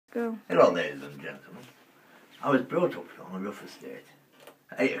Go. Hello, ladies and gentlemen. I was brought up on a rough estate.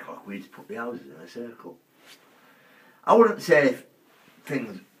 At 8 o'clock we used to put the houses in a circle. I wouldn't say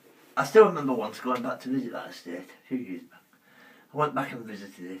things... I still remember once going back to visit that estate, a few years back. I went back and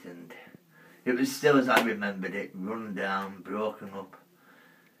visited it and it was still as I remembered it, run down, broken up.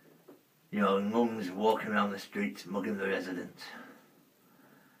 You know, mums walking around the streets, mugging the residents.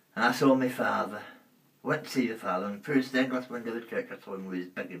 And I saw my father. Went to see the father, and through a stained glass window of the church I saw him with his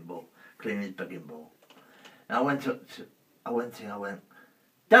begging bowl, cleaning his begging bowl. And I went in,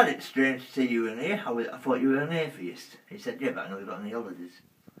 Dad, it's strange to see you in here. I thought you were an atheist. He said, yeah, but I never got any holidays.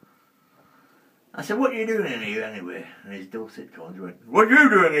 I said, what are you doing in here anyway? And his dulcet tones went, what are you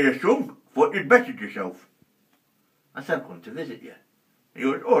doing here, son? Thought you'd bettered yourself. I said, I've come to visit you. He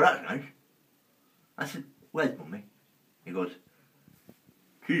goes, oh, that's nice. I said, where's Mummy? He goes,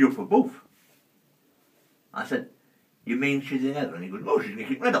 she's up above. I said, you mean she's in heaven? He goes, no, she's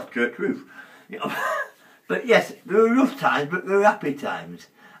nicking red off church roof. You know, but yes, there were rough times, but there were happy times.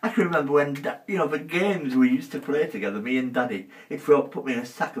 I can remember when, you know, the games we used to play together, me and Daddy, he'd put me in a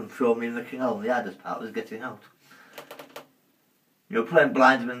sack and throw me in the canal, and the hardest part was getting out. You know, playing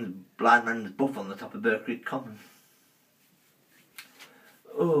blindman's buff on the top of Berkeley Common.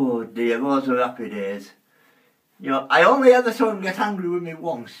 Oh dear, those were happy days. You know, I only ever saw him get angry with me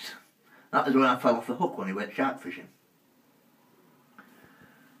once. That was when I fell off the hook when he went shark fishing.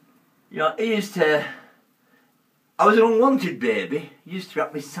 You know, I was an unwanted baby. He used to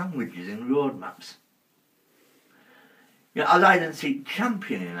wrap me sandwiches in road maps. You know, I was hide and seek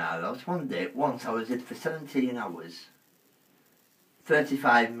champion in our house. Once I was in for 17 hours,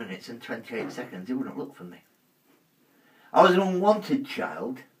 35 minutes and 28 seconds. He wouldn't look for me. I was an unwanted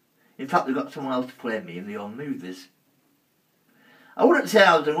child. In fact, they got someone else to play me in the old movies. I wouldn't say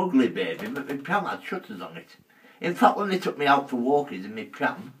I was an ugly baby, but my pram had shutters on it. In fact, when they took me out for walkies in my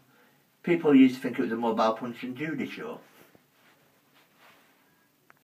pram, people used to think it was a Mobile Punch and Judy show.